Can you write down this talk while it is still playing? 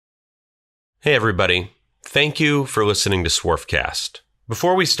Hey everybody, thank you for listening to Swarfcast.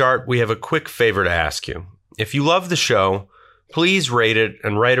 Before we start, we have a quick favor to ask you. If you love the show, please rate it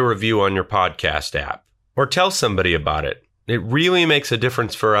and write a review on your podcast app. Or tell somebody about it. It really makes a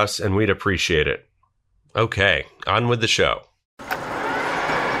difference for us and we'd appreciate it. Okay, on with the show.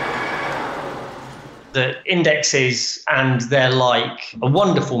 The indexes and their like are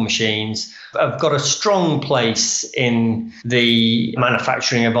wonderful machines. Have got a strong place in the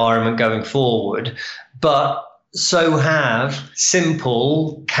manufacturing environment going forward, but so have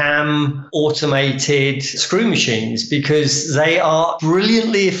simple CAM automated screw machines because they are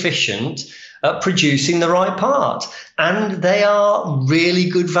brilliantly efficient at producing the right part and they are really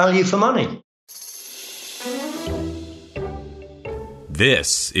good value for money.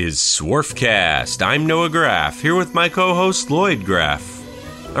 This is Swarfcast. I'm Noah Graff, here with my co-host Lloyd Graff.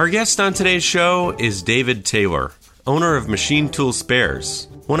 Our guest on today's show is David Taylor, owner of Machine Tool Spares,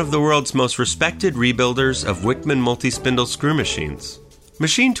 one of the world's most respected rebuilders of Wickman multi-spindle screw machines.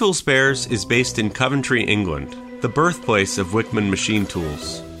 Machine Tool Spares is based in Coventry, England, the birthplace of Wickman machine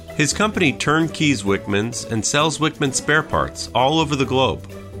tools. His company turnkeys Wickmans and sells Wickman spare parts all over the globe.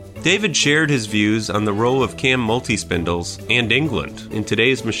 David shared his views on the role of CAM multi-spindles and England in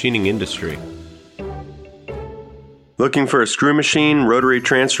today's machining industry. Looking for a screw machine, rotary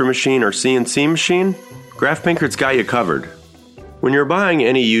transfer machine, or CNC machine? Graf Pinkert's got you covered. When you're buying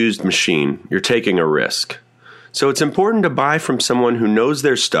any used machine, you're taking a risk. So it's important to buy from someone who knows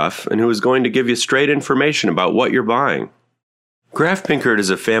their stuff and who is going to give you straight information about what you're buying. Graf Pinkert is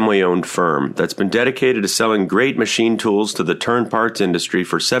a family-owned firm that's been dedicated to selling great machine tools to the turn parts industry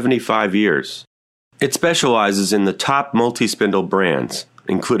for 75 years. It specializes in the top multi-spindle brands,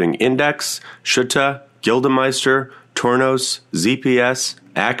 including Index, Schutte, Gildemeister, Tornos, ZPS,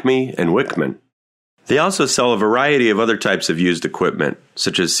 Acme, and Wickman. They also sell a variety of other types of used equipment,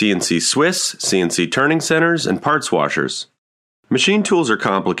 such as CNC Swiss, CNC turning centers, and parts washers. Machine tools are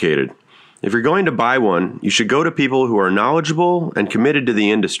complicated. If you're going to buy one, you should go to people who are knowledgeable and committed to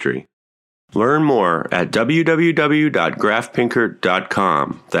the industry. Learn more at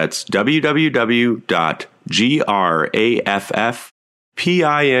www.grafpinkert.com. That's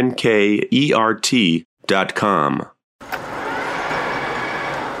www.grafpinkert.com.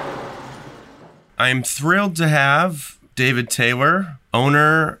 I'm thrilled to have David Taylor,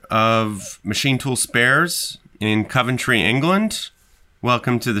 owner of Machine Tool Spares in Coventry, England.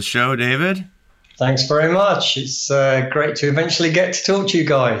 Welcome to the show, David. Thanks very much. It's great to eventually get to talk to you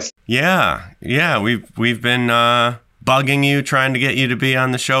guys. Yeah. We've been bugging you, trying to get you to be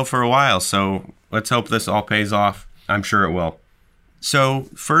on the show for a while. So let's hope this all pays off. I'm sure it will. So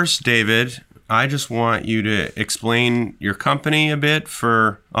first, David, I just want you to explain your company a bit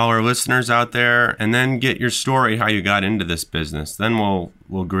for all our listeners out there, and then get your story, how you got into this business. Then we'll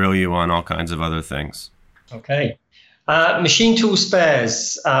grill you on all kinds of other things. Okay. Machine Tool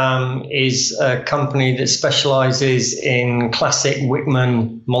Spares is a company that specializes in classic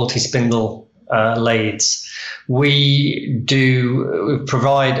Wickman multi-spindle lathes. We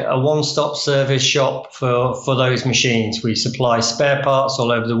provide a one-stop service shop for those machines. We supply spare parts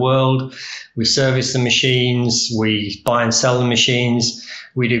all over the world. We service the machines. We buy and sell the machines.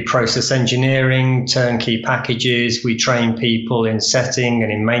 We do process engineering, turnkey packages. We train people in setting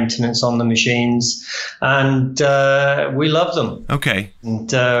and in maintenance on the machines. And we love them. Okay.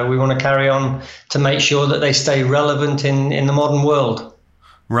 And we want to carry on to make sure that they stay relevant in the modern world.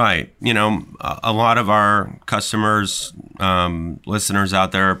 Right. You know, a lot of our customers, listeners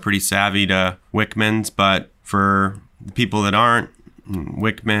out there are pretty savvy to Wickmans, but for the people that aren't,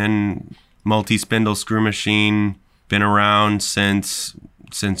 Wickman multi-spindle screw machine been around since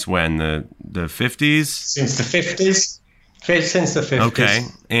when? The 50s? Since the 50s. Since the 50s. Okay.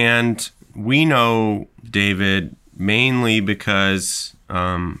 And we know David mainly because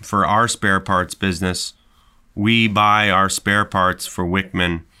for our spare parts business, we buy our spare parts for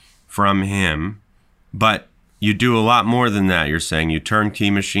Wickman from him. But you do a lot more than that, you're saying. You turnkey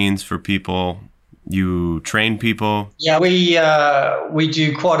machines for people. You train people. Yeah, we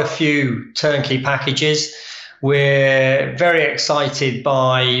do quite a few turnkey packages. We're very excited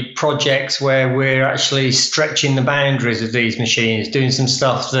by projects where we're actually stretching the boundaries of these machines, doing some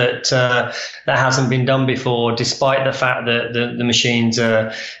stuff that hasn't been done before, despite the fact that the machines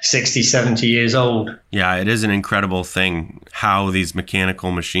are 60, 70 years old. Yeah, it is an incredible thing how these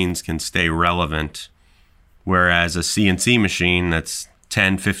mechanical machines can stay relevant, whereas a CNC machine that's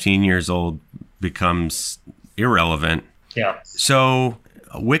 10, 15 years old becomes irrelevant. Yeah. So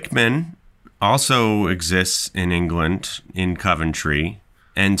Wickman also exists in England, in Coventry.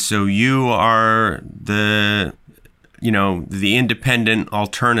 And so you are the independent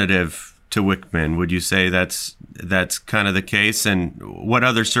alternative to Wickman. Would you say that's kind of the case? And what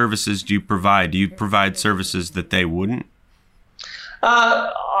other services do you provide? Do you provide services that they wouldn't?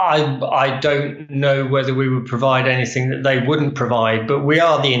 I don't know whether we would provide anything that they wouldn't provide, but we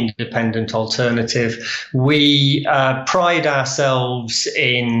are the independent alternative. We pride ourselves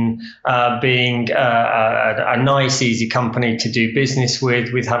in being a nice, easy company to do business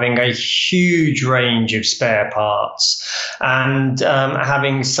with having a huge range of spare parts and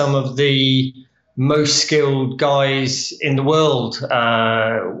having some of the most skilled guys in the world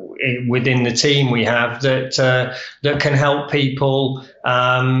within the team we have that can help people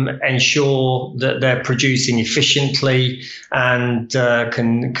ensure that they're producing efficiently and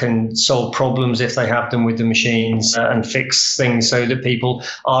can solve problems if they have them with the machines and fix things so that people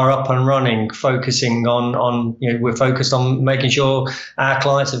are up and running. Focusing on we're focused on making sure our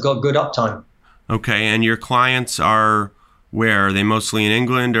clients have got good uptime. Okay, and your clients are where? Are they mostly in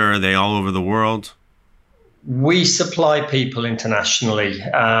England or are they all over the world? We supply people internationally.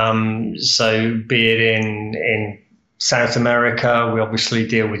 So be it in South America, we obviously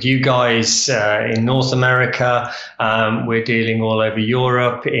deal with you guys. In North America, we're dealing all over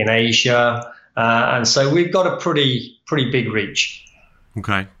Europe, in Asia. And so we've got a pretty big reach.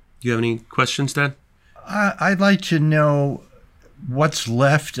 Okay. Do you have any questions, Dad? I'd like to know what's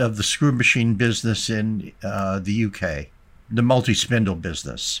left of the screw machine business in the UK, the multi-spindle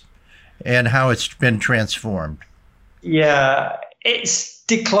business, and how it's been transformed. Yeah, it's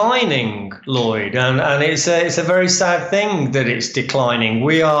declining, Lloyd, and it's a very sad thing that it's declining.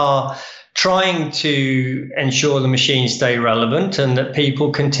 We are trying to ensure the machines stay relevant and that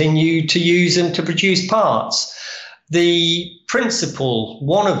people continue to use them to produce parts.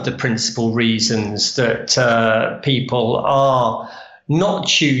 One of the principal reasons that people are not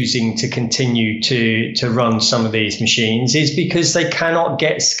choosing to continue to run some of these machines is because they cannot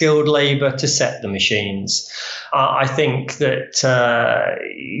get skilled labor to set the machines. I think that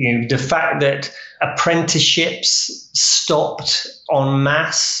the fact that apprenticeships stopped en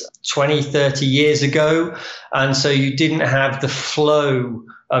masse 20, 30 years ago, and so you didn't have the flow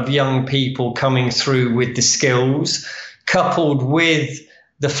of young people coming through with the skills, coupled with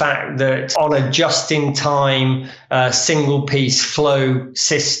the fact that on a just-in-time single-piece flow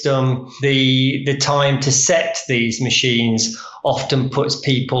system, the time to set these machines often puts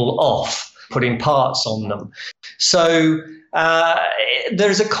people off putting parts on them. So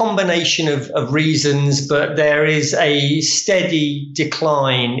there's a combination of reasons, but there is a steady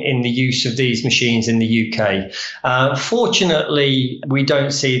decline in the use of these machines in the UK. Fortunately, we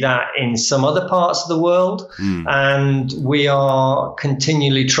don't see that in some other parts of the world, and we are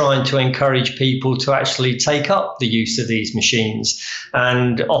continually trying to encourage people to actually take up the use of these machines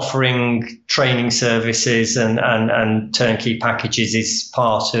and offering training services and turnkey packages is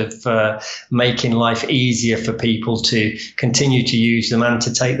part of making life easier for people to continue to use them and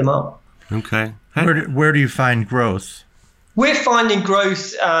to take them up. Okay. Where do you find growth? We're finding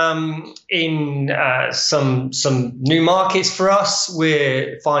growth in some new markets for us.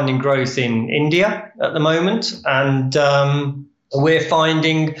 We're finding growth in India at the moment, and we're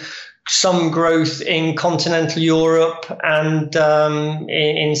finding some growth in continental Europe and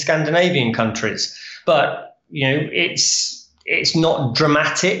in Scandinavian countries. But it's not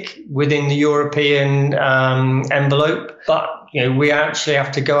dramatic within the European envelope, but we actually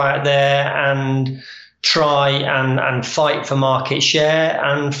have to go out there and try and fight for market share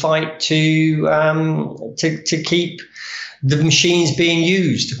and fight to keep the machines being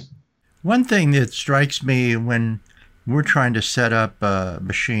used. One thing that strikes me when we're trying to set up a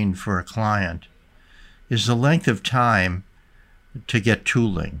machine for a client is the length of time to get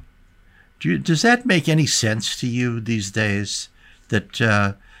tooling. Does that make any sense to you these days,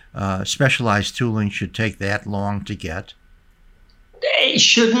 that specialized tooling should take that long to get? It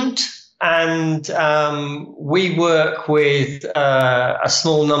shouldn't. And we work with a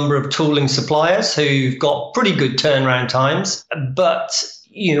small number of tooling suppliers who've got pretty good turnaround times. But,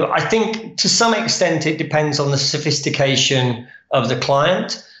 I think to some extent it depends on the sophistication of the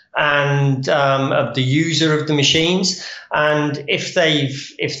client and of the user of the machines. And if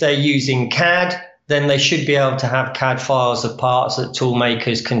they're using CAD, then they should be able to have CAD files of parts that tool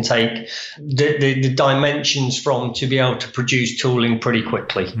makers can take the dimensions from to be able to produce tooling pretty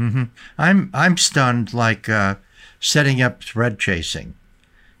quickly. Mm-hmm. I'm stunned, like setting up thread chasing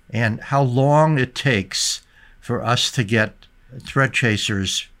and how long it takes for us to get thread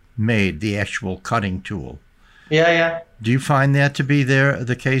chasers made, the actual cutting tool. Yeah. Do you find that to be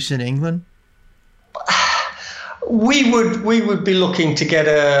the case in England? We would be looking to get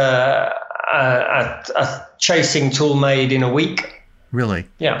a chasing tool made in a week. Really?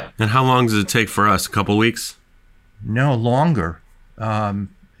 Yeah. And how long does it take for us? A couple weeks? No, longer,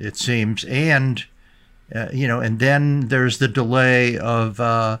 it seems. And, and then there's the delay of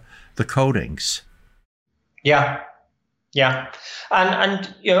the coatings. Yeah. Yeah.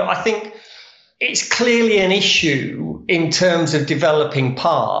 And I think it's clearly an issue in terms of developing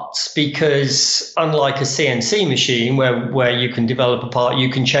parts, because unlike a CNC machine where you can develop a part, you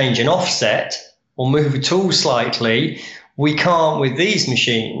can change an offset or move a tool slightly, we can't with these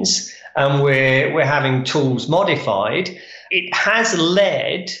machines, and we're having tools modified. It has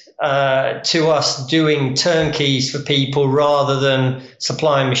led to us doing turnkeys for people rather than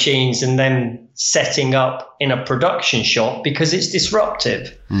supplying machines and then setting up in a production shop, because it's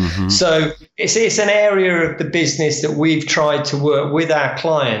disruptive. Mm-hmm. So it's an area of the business that we've tried to work with our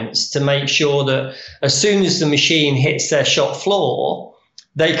clients to make sure that as soon as the machine hits their shop floor,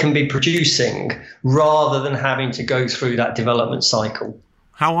 they can be producing rather than having to go through that development cycle.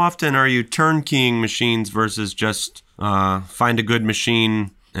 How often are you turnkeying machines versus just find a good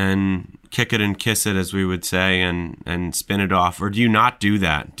machine and kick it and kiss it, as we would say, and spin it off? Or do you not do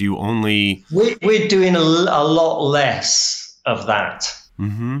that? Do you only... We're doing a lot less of that.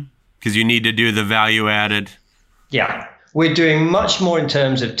 Mm-hmm. Because you need to do the value added. Yeah. We're doing much more in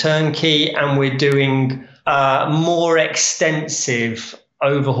terms of turnkey, and we're doing more extensive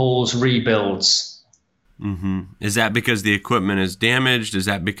overhauls, rebuilds. Mm-hmm. Is that because the equipment is damaged? Is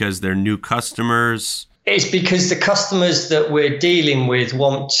that because they're new customers? It's because the customers that we're dealing with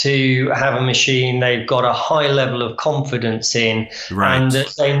want to have a machine they've got a high level of confidence in, right, and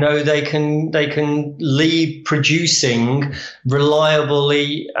that they know they can leave producing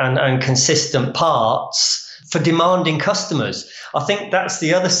reliably and consistent parts for demanding customers. I think that's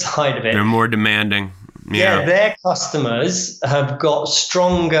the other side of it. They're more demanding. Yeah, their customers have got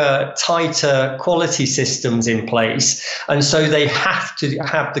stronger, tighter quality systems in place. And so they have to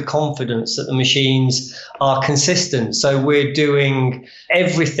have the confidence that the machines are consistent. So we're doing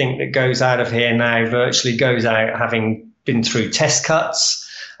everything that goes out of here now virtually goes out having been through test cuts.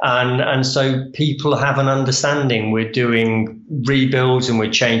 And so people have an understanding. We're doing rebuilds and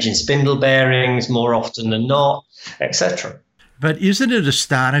we're changing spindle bearings more often than not, etc. But isn't it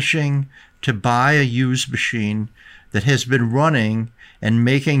astonishing to buy a used machine that has been running and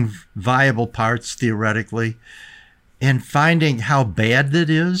making viable parts theoretically and finding how bad that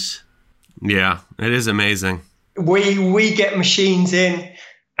is? Yeah, it is amazing. We get machines in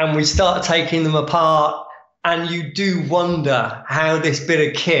and we start taking them apart, and you do wonder how this bit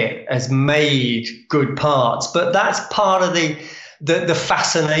of kit has made good parts. But that's part of the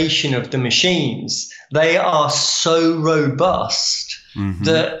fascination of the machines. They are so robust, mm-hmm,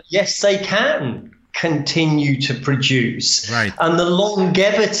 that yes, they can continue to produce, right, and the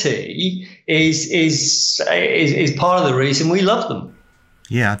longevity is part of the reason we love them.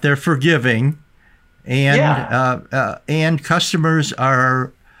 Yeah, they're forgiving, and customers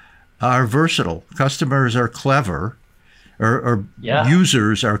are versatile. Customers are clever, or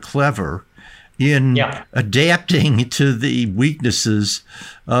users are clever in adapting to the weaknesses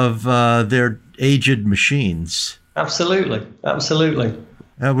of their aged machines. Absolutely.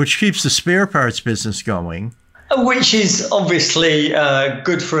 Which keeps the spare parts business going. Which is obviously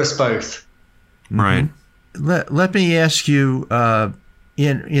good for us both. Right. Let me ask you,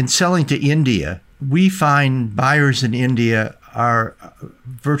 in selling to India, we find buyers in India are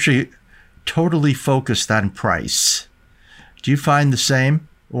virtually totally focused on price. Do you find the same?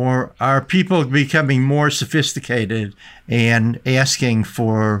 Or are people becoming more sophisticated and asking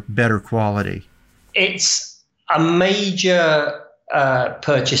for better quality? It's a major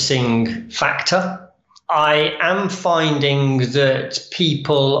purchasing factor. I am finding that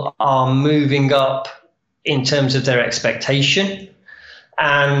people are moving up in terms of their expectation,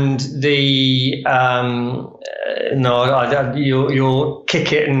 and you'll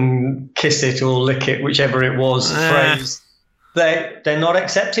kick it and kiss it or lick it, whichever it was phrase. They're not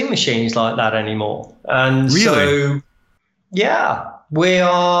accepting machines like that anymore, and really? So we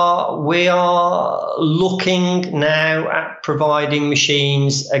are looking now at providing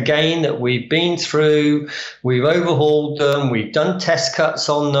machines again that we've been through. We've overhauled them. We've done test cuts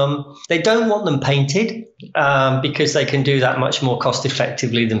on them. They don't want them painted because they can do that much more cost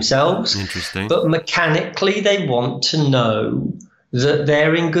effectively themselves. Interesting. But mechanically, they want to know that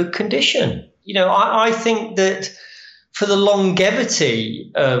they're in good condition. I think that for the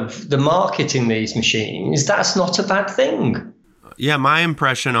longevity of the market in these machines, that's not a bad thing. Yeah, my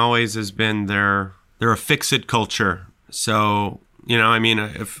impression always has been they're a fix-it culture. So,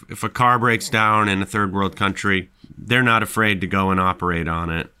 if a car breaks down in a third world country, they're not afraid to go and operate on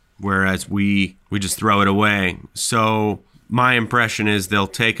it, whereas we just throw it away. So my impression is they'll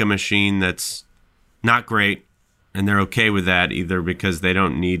take a machine that's not great, and they're okay with that, either because they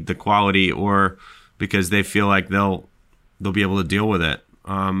don't need the quality or because they feel like they'll be able to deal with it.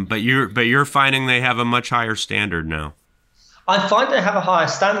 But you're finding they have a much higher standard now. I find they have a higher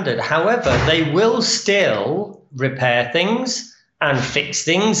standard. However, they will still repair things and fix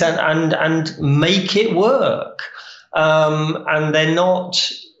things and make it work. And they're not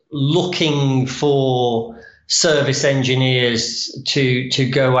looking for service engineers to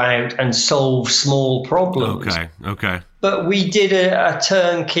go out and solve small problems. Okay. But we did a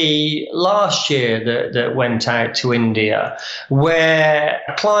turnkey last year that went out to India, where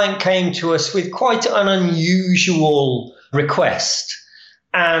a client came to us with quite an unusual request.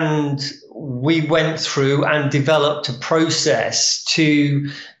 And we went through and developed a process to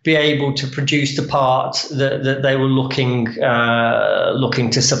be able to produce the part that they were looking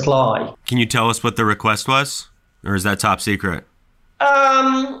to supply. Can you tell us what the request was, or is that top secret?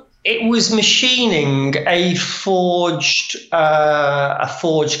 It was machining a forged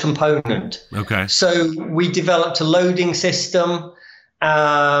component. Okay. So we developed a loading system,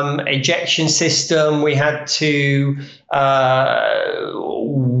 ejection system. We had to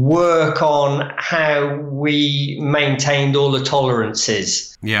work on how we maintained all the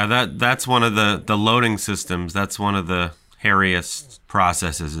tolerances. Yeah, that's one of the loading systems. That's one of the hairiest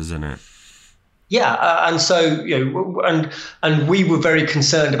processes, isn't it? Yeah, and so and we were very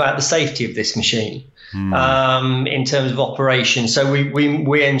concerned about the safety of this machine in terms of operation. So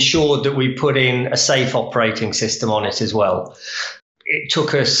we ensured that we put in a safe operating system on it as well. It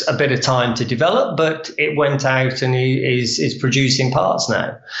took us a bit of time to develop, but it went out and is producing parts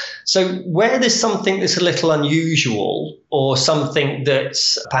now. So where there's something that's a little unusual or something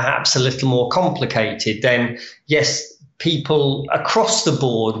that's perhaps a little more complicated, then yes, people across the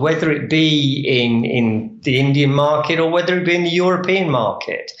board, whether it be in the Indian market or whether it be in the European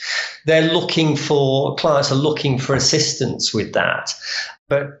market, clients are looking for assistance with that.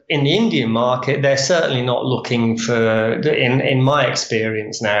 But in the Indian market, they're certainly not looking for, in my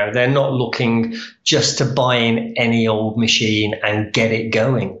experience now, they're not looking just to buy in any old machine and get it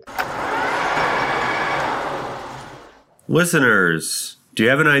going. Listeners, do you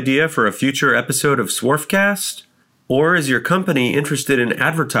have an idea for a future episode of Swarfcast? Or is your company interested in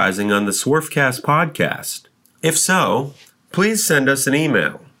advertising on the Swarfcast podcast? If so, please send us an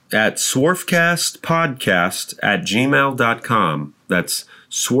email at swarfcastpodcast@gmail.com. That's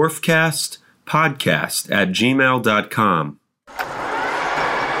swarfcastpodcast@gmail.com.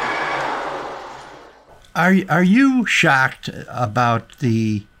 Are you shocked about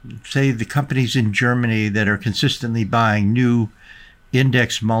the companies in Germany that are consistently buying new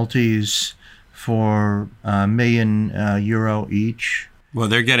index multis for €1 million each? Well,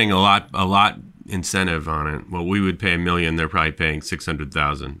 they're getting a lot incentive on it. Well, we would pay $1 million; they're probably paying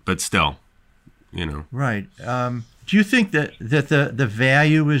 600,000. But still, Right. Do you think that the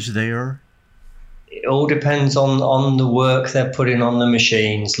value is there? It all depends on the work they're putting on the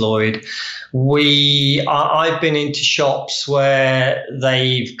machines, Lloyd. I've been into shops where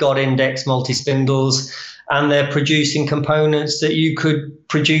they've got index multi-spindles and they're producing components that you could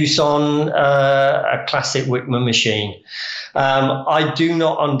produce on a classic Wickman machine. I do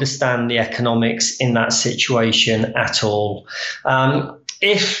not understand the economics in that situation at all.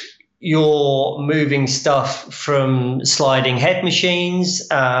 If you're moving stuff from sliding head machines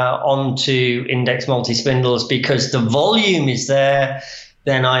onto index multi-spindles because the volume is there,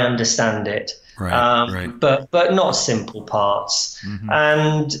 then I understand it. Right. But not simple parts. Mm-hmm.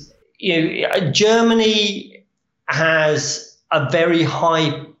 And Germany has a very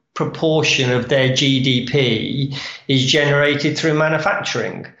high proportion of their GDP is generated through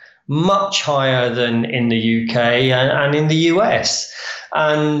manufacturing, much higher than in the UK and in the US.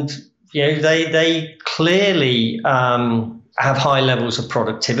 And they clearly have high levels of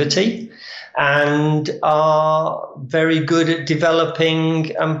productivity and are very good at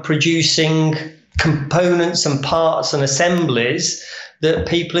developing and producing components and parts and assemblies that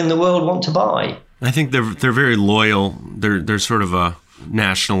people in the world want to buy. I think they're very loyal. They're sort of a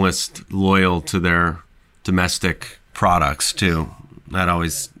nationalist, loyal to their domestic products too. That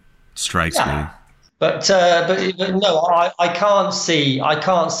always strikes me. But no, I can't see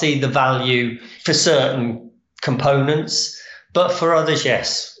the value for certain components, but for others,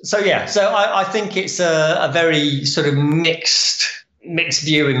 yes. So I think it's a very sort of mixed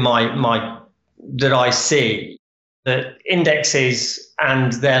view in my that I see, that indexes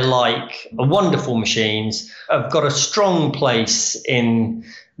and they're like wonderful machines have got a strong place in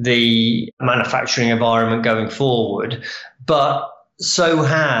the manufacturing environment going forward, but so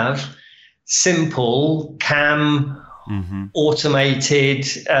have simple CAM automated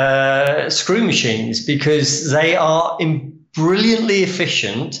screw machines because they are brilliantly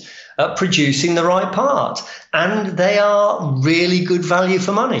efficient at producing the right part, and they are really good value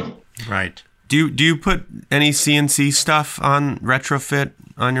for money. Right. Do you put any CNC stuff on retrofit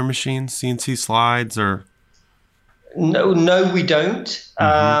on your machines? CNC slides or? No, we don't.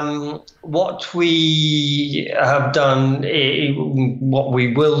 What we have done, what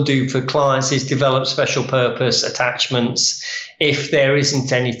we will do for clients is develop special purpose attachments if there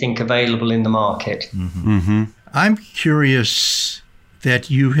isn't anything available in the market. I'm curious that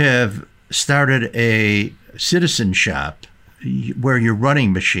you have started a citizen shop where you're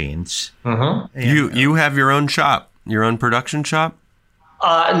running machines. And, you have your own shop, your own production shop?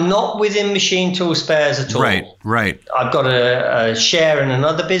 Not within Machine Tool Spares at all. Right. I've got a share in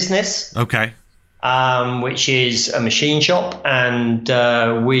another business. Okay. Which is a machine shop, and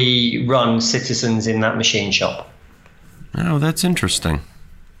we run citizens in that machine shop. Oh, that's interesting.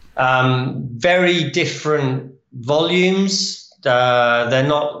 Very different volumes. They're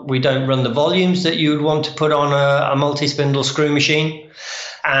not. We don't run the volumes that you would want to put on a multi-spindle screw machine,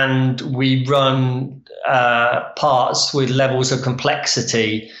 and we run parts with levels of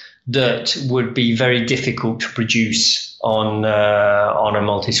complexity that would be very difficult to produce on a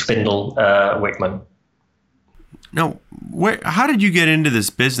multi-spindle Wickman. Now, how did you get into this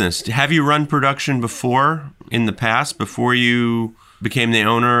business? Have you run production before in the past, before you became the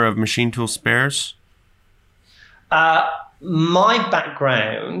owner of Machine Tool Spares? My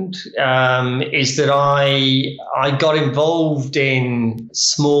background is that I got involved in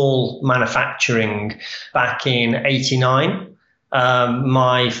small manufacturing back in '89.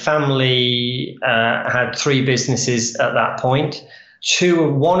 My family had 3 businesses at that point,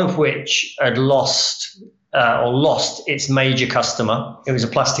 one of which had lost its major customer. It was a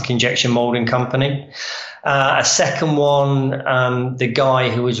plastic injection molding company. A second one, the guy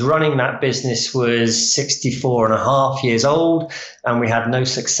who was running that business was 64 and a half years old, and we had no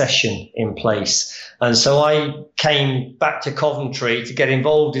succession in place. And so I came back to Coventry to get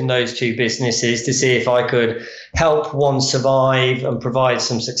involved in those 2 businesses to see if I could help one survive and provide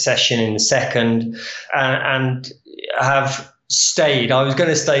some succession in the second, and have stayed. I was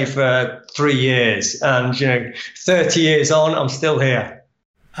going to stay for 3 years, and 30 years on, I'm still here.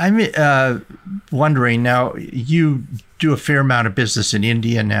 I'm wondering now, you do a fair amount of business in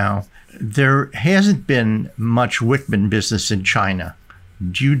India now. There hasn't been much Wickman business in China.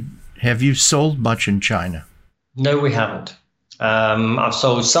 Have you sold much in China? No, we haven't. I've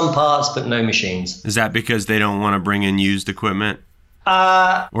sold some parts, but no machines. Is that because they don't want to bring in used equipment?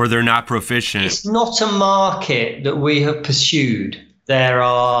 Or they're not proficient? It's not a market that we have pursued. There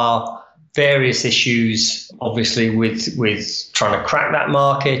are various issues, obviously, with trying to crack that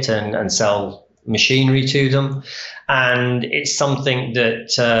market and sell machinery to them. And it's something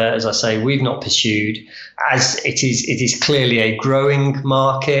that, as I say, we've not pursued, as it is clearly a growing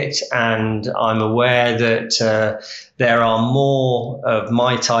market. And I'm aware that there are more of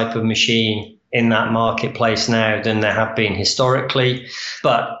my type of machine in that marketplace now than there have been historically.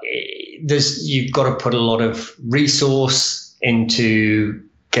 But you've got to put a lot of resource into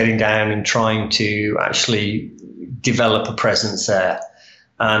getting down and trying to actually develop a presence there.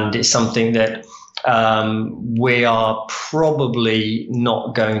 And it's something that we are probably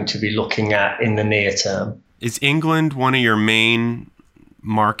not going to be looking at in the near term. Is England one of your main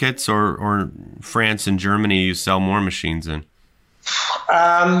markets, or France and Germany you sell more machines in?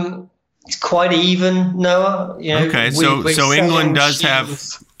 It's quite even, Noah. Okay, so England does have...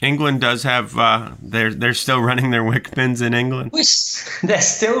 England does have, they're still running their Wickmans in England?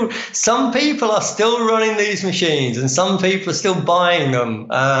 Some people are still running these machines, and some people are still buying them.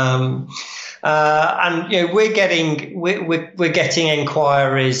 And we're getting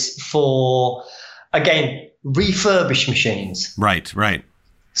inquiries for, again, refurbished machines. Right.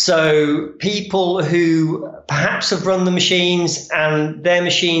 So people who perhaps have run the machines and their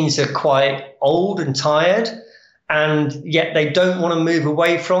machines are quite old and tired, and yet they don't want to move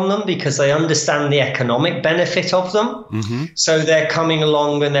away from them because they understand the economic benefit of them. Mm-hmm. So they're coming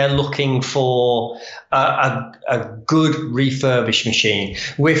along and they're looking for a good refurbished machine.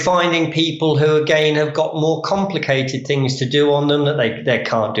 We're finding people who, again, have got more complicated things to do on them that they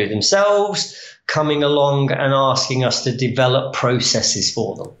can't do themselves, coming along and asking us to develop processes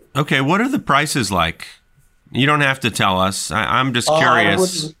for them. Okay, what are the prices like? You don't have to tell us. I'm just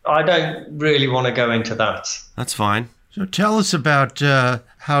curious. I don't really want to go into that. That's fine. So tell us about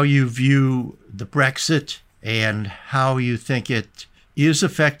how you view the Brexit and how you think it is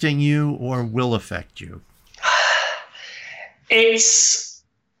affecting you or will affect you. The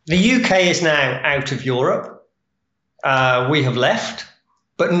UK is now out of Europe. we have left,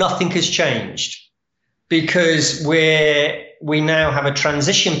 but nothing has changed because we now have a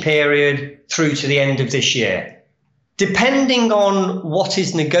transition period through to the end of this year. Depending on what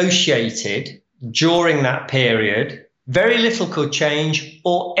is negotiated during that period, very little could change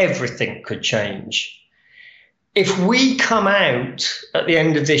or everything could change. If we come out at the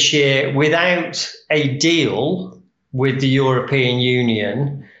end of this year without a deal with the European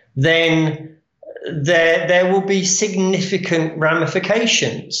Union, then there will be significant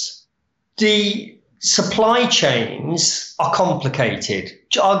ramifications. The supply chains are complicated.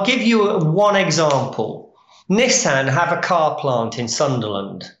 I'll give you one example. Nissan have a car plant in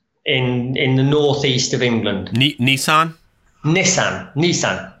Sunderland in the northeast of England. Nissan?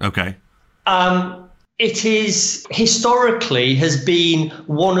 Nissan. Okay. It is historically has been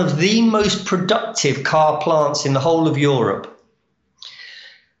one of the most productive car plants in the whole of Europe.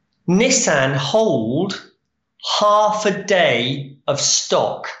 Nissan hold half a day of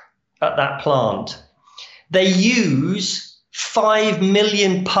stock at that plant. They use 5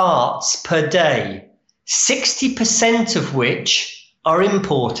 million parts per day, 60% of which are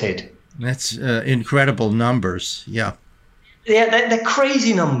imported. That's incredible numbers. Yeah. Yeah, they're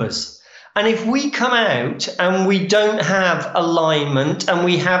crazy numbers. And if we come out and we don't have alignment and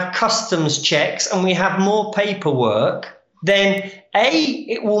we have customs checks and we have more paperwork, then A,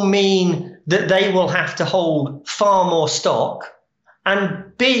 it will mean that they will have to hold far more stock. And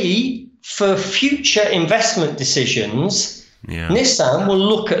B, for future investment decisions, Nissan will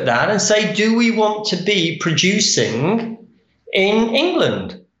look at that and say, do we want to be producing in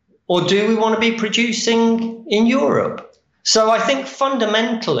England or do we want to be producing in Europe? So I think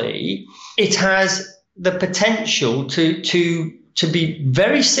fundamentally it has the potential to be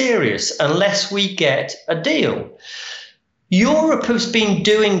very serious unless we get a deal. Europe has been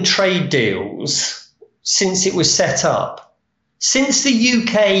doing trade deals since it was set up. Since the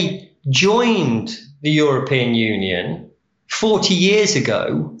UK joined the European Union 40 years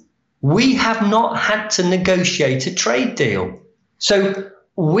ago, we have not had to negotiate a trade deal. So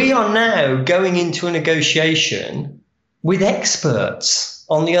we are now going into a negotiation with experts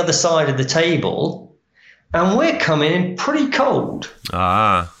on the other side of the table, and we're coming in pretty cold.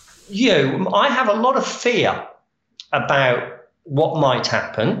 I have a lot of fear about what might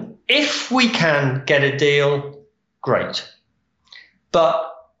happen. If we can get a deal, great.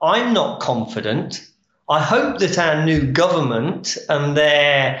 But I'm not confident. I hope that our new government and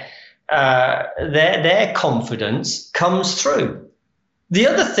their confidence comes through. The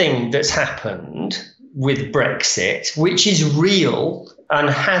other thing that's happened with Brexit, which is real and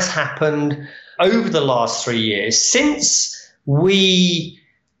has happened over the last 3 years, since we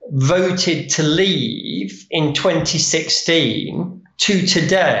voted to leave in 2016 to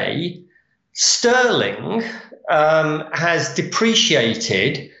today, sterling has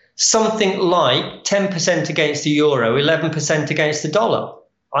depreciated something like 10% against the euro, 11% against the dollar.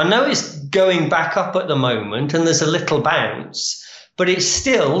 I know it's going back up at the moment and there's a little bounce, but it's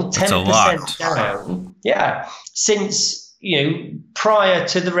still 10% down. Yeah, since prior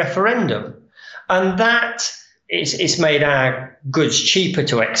to the referendum, and that it's made our goods cheaper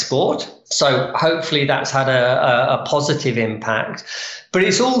to export. So hopefully that's had a positive impact. But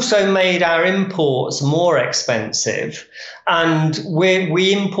it's also made our imports more expensive. And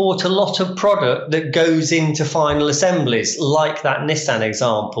we import a lot of product that goes into final assemblies, like that Nissan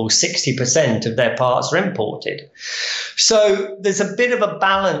example, 60% of their parts are imported. So there's a bit of a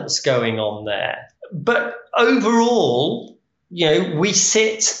balance going on there. But overall, we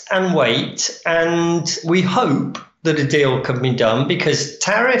sit and wait and we hope that a deal can be done, because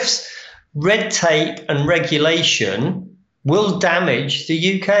tariffs, red tape and regulation will damage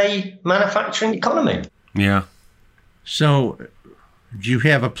the UK manufacturing economy. Yeah. So do you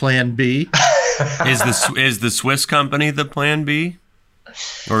have a plan B? Is the Swiss company the plan B?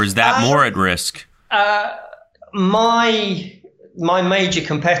 Or is that more at risk? My major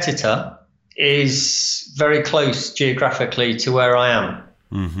competitor is very close geographically to where I am.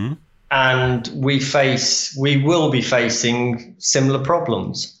 Mm-hmm. And we will be facing similar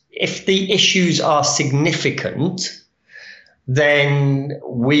problems. If the issues are significant, then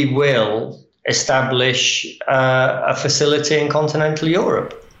we will establish a facility in continental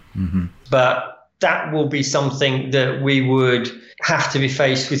Europe. Mm-hmm. But that will be something that we would have to be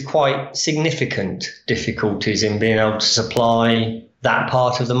faced with quite significant difficulties in being able to supply that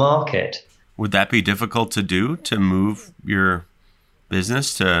part of the market. Would that be difficult to do, to move your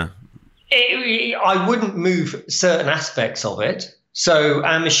business to? I wouldn't move certain aspects of it. So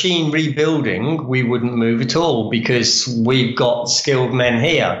our machine rebuilding, we wouldn't move at all because we've got skilled men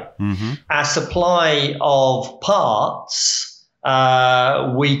here. Mm-hmm. Our supply of parts,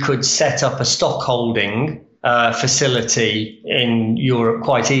 we could set up a stock holding facility in Europe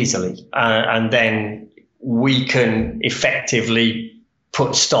quite easily. And then we can effectively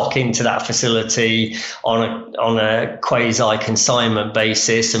put stock into that facility on a quasi consignment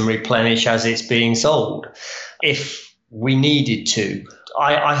basis and replenish as it's being sold if we needed to.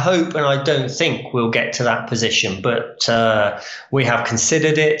 I hope and I don't think we'll get to that position, but we have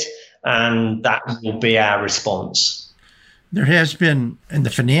considered it, and that will be our response. There has been, in the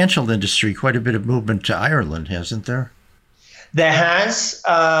financial industry, quite a bit of movement to Ireland, hasn't there? There has,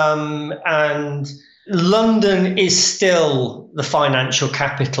 and London is still the financial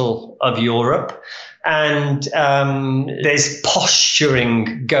capital of Europe, and there's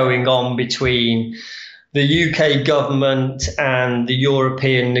posturing going on between the UK government and the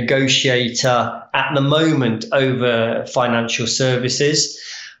European negotiator at the moment over financial services.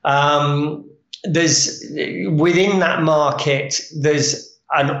 There's within that market, there's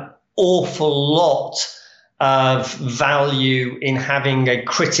an awful lot of value in having a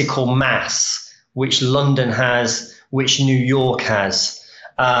critical mass, which London has, which New York has,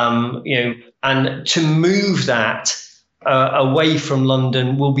 and to move that away from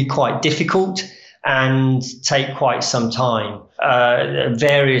London will be quite difficult and take quite some time.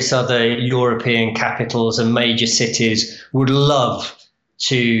 Various other European capitals and major cities would love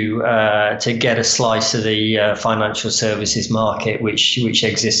to get a slice of the financial services market, which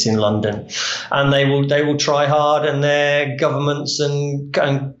exists in London, and they will try hard, and their governments and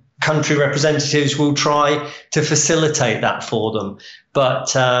country representatives will try to facilitate that for them.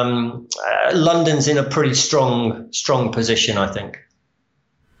 But London's in a pretty strong position, I think.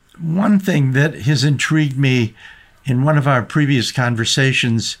 One thing that has intrigued me in one of our previous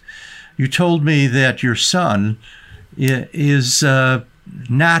conversations, you told me that your son is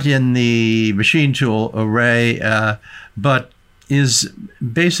not in the machine tool array, but is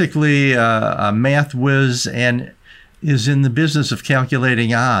basically a math whiz and is in the business of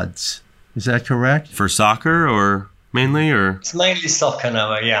calculating odds. Is that correct? For soccer or mainly, or? It's mainly soccer,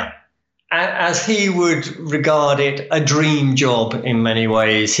 Noah, yeah. As he would regard it, a dream job in many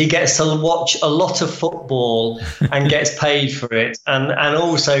ways. He gets to watch a lot of football and gets paid for it, and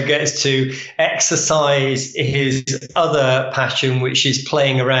also gets to exercise his other passion, which is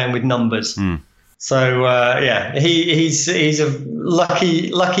playing around with numbers. Mm. So he's a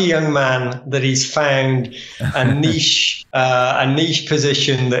lucky young man that he's found a niche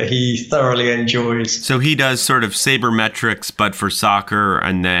position that he thoroughly enjoys. So he does sort of sabermetrics, but for soccer,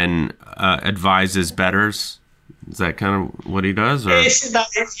 and then advises bettors. Is that kind of what he does? Or? That's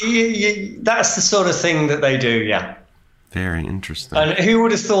the sort of thing that they do. Yeah. Very interesting. And who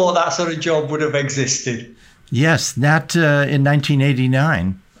would have thought that sort of job would have existed? Yes, not in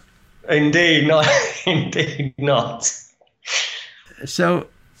 1989. Indeed not. Indeed not. So,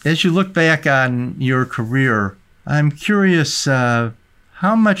 as you look back on your career, I'm curious, how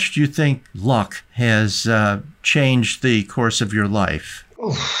much do you think luck has changed the course of your life?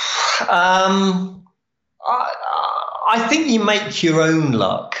 I think you make your own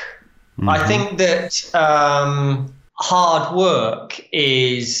luck. Mm-hmm. I think that hard work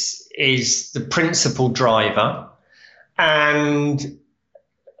is the principal driver, and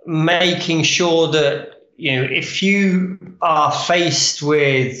making sure that, if you are faced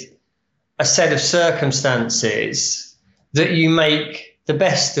with a set of circumstances, that you make the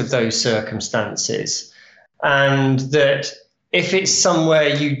best of those circumstances, and that if it's somewhere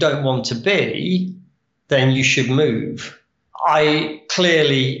you don't want to be, then you should move. I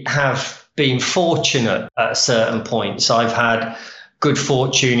clearly have been fortunate at certain points. I've had good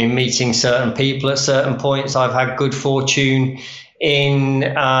fortune in meeting certain people at certain points. I've had good fortune in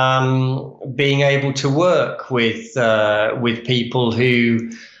being able to work with people who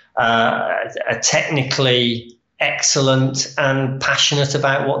are technically excellent and passionate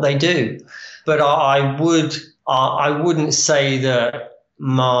about what they do. But I wouldn't say that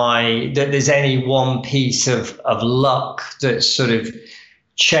there's any one piece of luck that sort of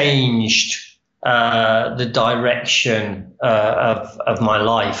changed the direction of my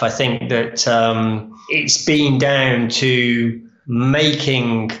life. I think that it's been down to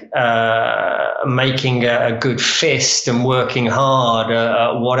making a good fist and working hard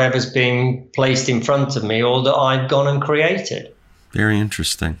at whatever's being placed in front of me or that I've gone and created. Very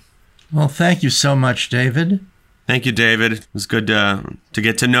interesting. Well, thank you so much, David. Thank you, David. It was good to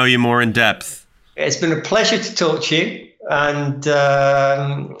get to know you more in depth. It's been a pleasure to talk to you, And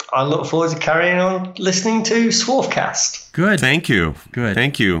I look forward to carrying on listening to Swarfcast. Good. Thank you. Good.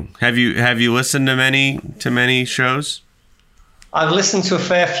 Thank you. Have you listened to many shows? I've listened to a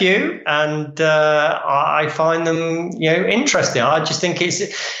fair few, and I find them, interesting. I just think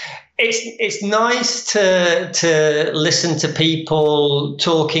it's nice to listen to people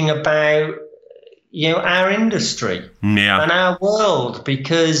talking about our industry and our world,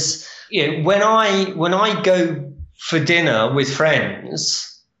 because when I go for dinner with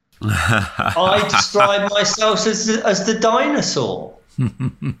friends, I describe myself as the dinosaur.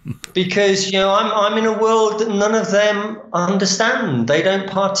 Because I'm in a world that none of them understand. They don't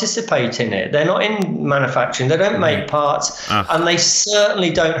participate in it. They're not in manufacturing. They don't make parts, and they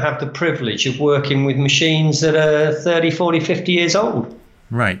certainly don't have the privilege of working with machines that are 30, 40, 50 years old.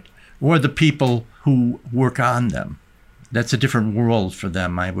 Right. Or the people who work on them. That's a different world for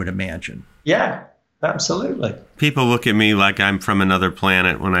them, I would imagine. Yeah, absolutely. People look at me like I'm from another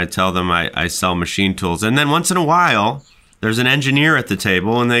planet when I tell them I sell machine tools, and then once in a while there's an engineer at the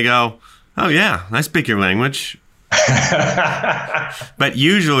table, and they go, "Oh yeah, I speak your language." But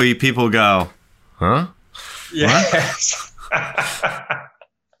usually people go, "Huh?" Yes.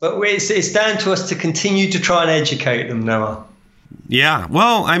 But it's down to us to continue to try and educate them, Noah. Yeah.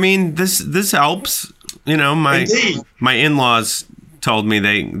 Well, I mean, this helps. My in-laws told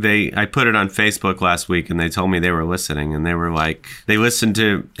me I put it on Facebook last week, and they told me they were listening, and they were like, they listened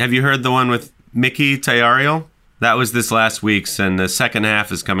to. Have you heard the one with Mickey Tayariel? That was this last week's, and the second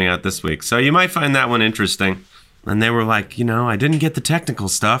half is coming out this week. So you might find that one interesting. And they were like, I didn't get the technical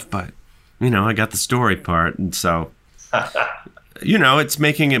stuff, but, I got the story part. And so, it's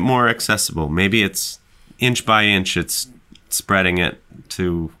making it more accessible. Maybe it's inch by inch, it's spreading it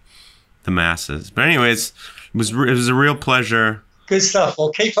to the masses. But anyways, it was a real pleasure. Good stuff. Well,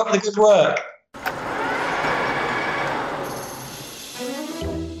 keep up the good work.